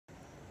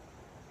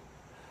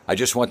I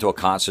just went to a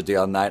concert the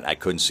other night. I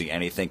couldn't see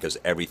anything because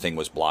everything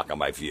was blocking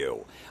my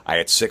view. I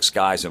had 6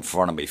 guys in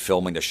front of me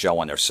filming the show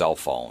on their cell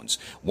phones.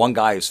 One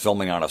guy is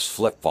filming on a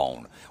flip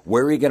phone.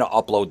 Where are you going to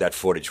upload that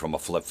footage from a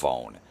flip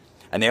phone?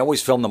 And they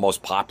always film the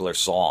most popular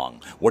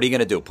song. What are you going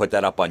to do? Put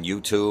that up on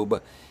YouTube?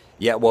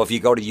 Yeah, well, if you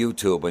go to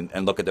YouTube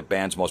and look at the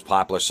band's most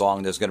popular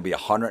song, there's going to be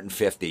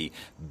 150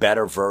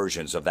 better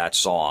versions of that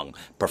song,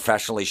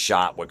 professionally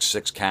shot with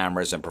 6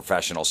 cameras and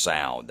professional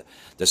sound.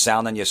 The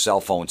sound on your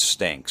cell phone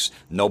stinks.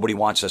 Nobody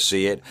wants to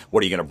see it.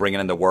 What, are you going to bring it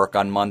into work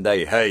on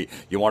Monday? Hey,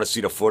 you want to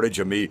see the footage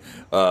of me?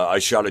 I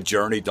shot a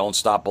Journey, Don't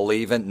Stop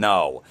Believin'?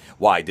 No.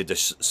 Why, did the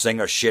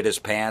singer shit his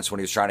pants when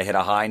he was trying to hit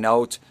a high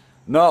note?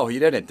 No, he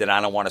didn't. Then I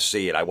don't want to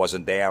see it. I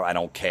wasn't there. I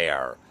don't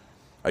care.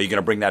 Are you going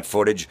to bring that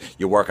footage?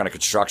 You work on a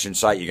construction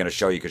site. You're going to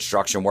show your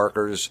construction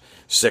workers,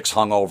 6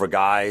 hungover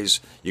guys.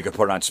 You can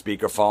put it on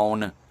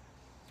speakerphone.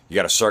 You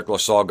got a circular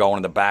saw going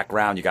in the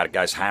background. You got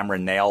guys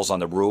hammering nails on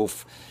the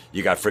roof.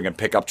 You got friggin'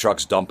 pickup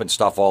trucks dumping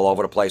stuff all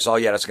over the place. Oh,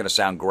 yeah, that's going to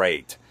sound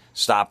great.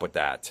 Stop with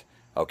that,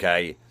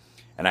 okay?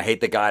 And I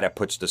hate the guy that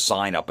puts the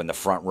sign up in the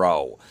front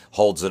row,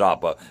 holds it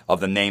up, of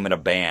the name of the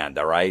band,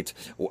 all right?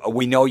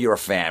 We know you're a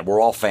fan.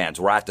 We're all fans.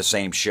 We're at the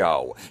same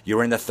show.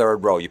 You're in the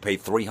 3rd row. You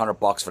paid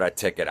 $300 for that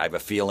ticket. I have a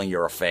feeling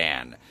you're a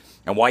fan.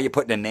 And why are you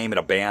putting the name of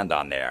the band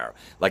on there?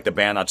 Like the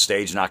band on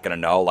stage not going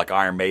to know? Like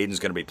Iron Maiden's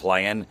going to be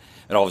playing?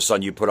 And all of a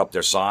sudden you put up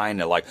their sign.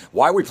 They're like,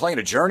 why are we playing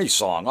a Journey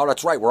song? Oh,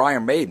 that's right. We're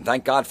Iron Maiden.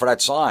 Thank God for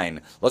that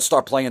sign. Let's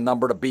start playing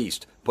Number of the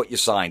Beast. Put your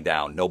sign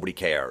down. Nobody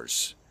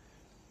cares.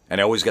 And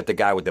I always get the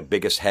guy with the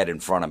biggest head in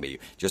front of me.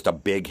 Just a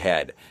big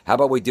head. How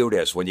about we do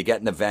this? When you get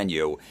in the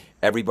venue,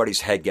 everybody's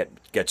head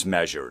gets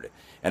measured.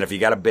 And if you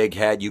got a big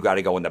head, you got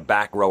to go in the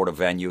back row of the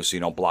venue so you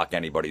don't block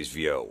anybody's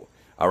view.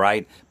 All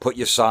right? Put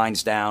your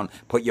signs down,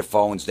 put your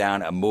phones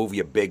down, and move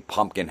your big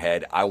pumpkin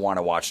head. I want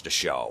to watch the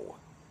show.